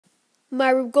My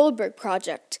Rube Goldberg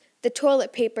project, the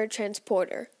toilet paper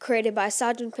transporter, created by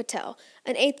Sajan Patel,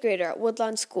 an 8th grader at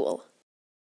Woodlawn School.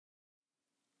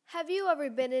 Have you ever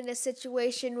been in a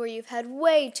situation where you've had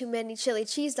way too many chili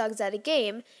cheese dogs at a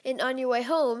game, and on your way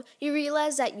home, you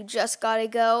realize that you just gotta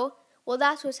go? Well,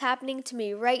 that's what's happening to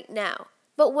me right now.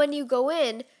 But when you go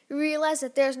in, you realize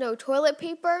that there's no toilet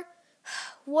paper?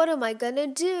 What am I gonna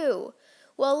do?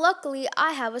 Well, luckily,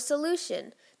 I have a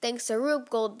solution, thanks to Rube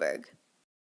Goldberg.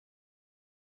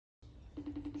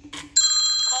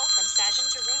 Call from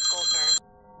Sajan to Rube Goldberg.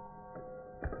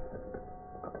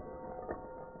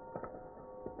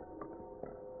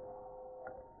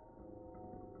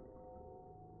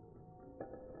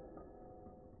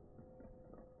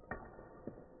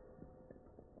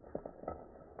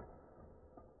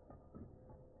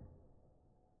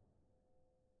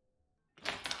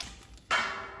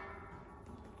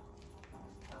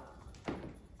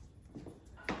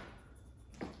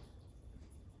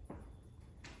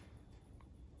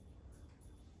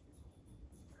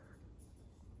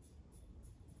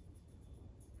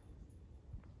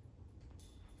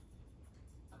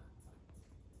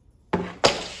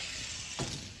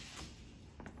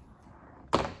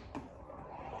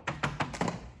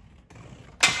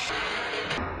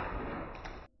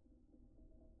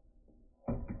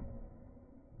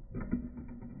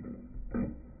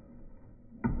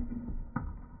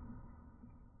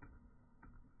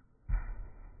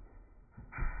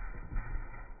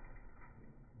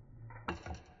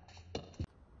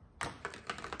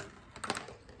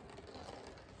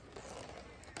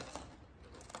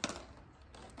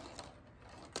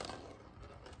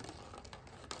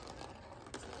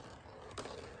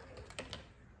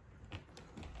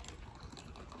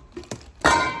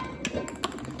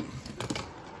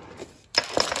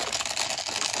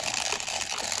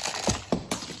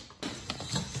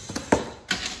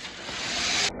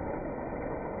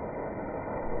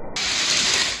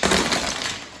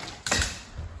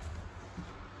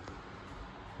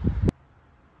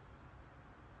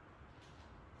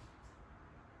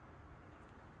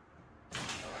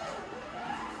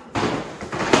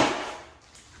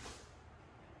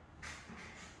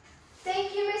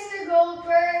 Thank you, Mr.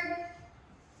 Goldberg.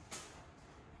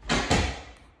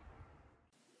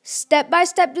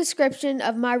 Step-by-step description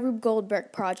of my Rube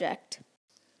Goldberg project.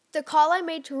 The call I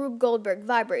made to Rube Goldberg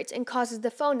vibrates and causes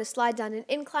the phone to slide down an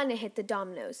incline and hit the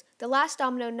dominoes. The last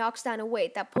domino knocks down a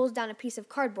weight that pulls down a piece of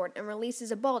cardboard and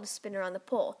releases a ball to spin around the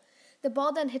pole. The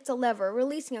ball then hits a lever,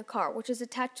 releasing a car, which is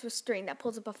attached to a string that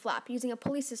pulls up a flap using a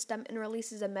pulley system and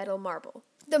releases a metal marble.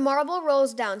 The marble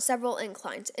rolls down several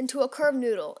inclines into a curved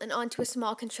noodle and onto a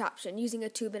small contraption using a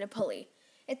tube and a pulley.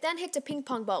 It then hits a ping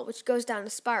pong ball, which goes down a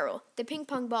spiral. The ping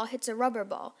pong ball hits a rubber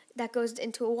ball that goes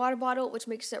into a water bottle, which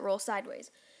makes it roll sideways.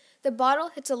 The bottle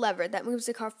hits a lever that moves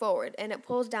the car forward, and it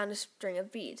pulls down a string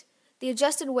of beads. The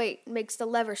adjusted weight makes the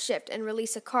lever shift and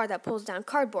release a car that pulls down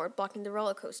cardboard, blocking the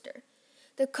roller coaster.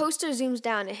 The coaster zooms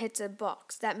down and hits a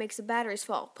box that makes the batteries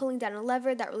fall, pulling down a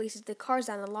lever that releases the cars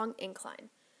down a long incline.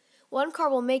 One car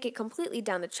will make it completely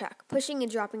down the track, pushing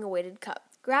and dropping a weighted cup.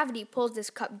 Gravity pulls this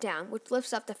cup down, which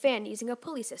lifts up the fan using a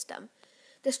pulley system.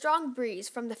 The strong breeze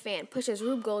from the fan pushes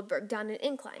Rube Goldberg down an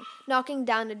incline, knocking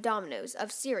down the dominoes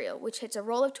of cereal, which hits a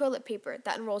roll of toilet paper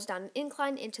that rolls down an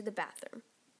incline into the bathroom.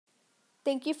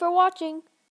 Thank you for watching.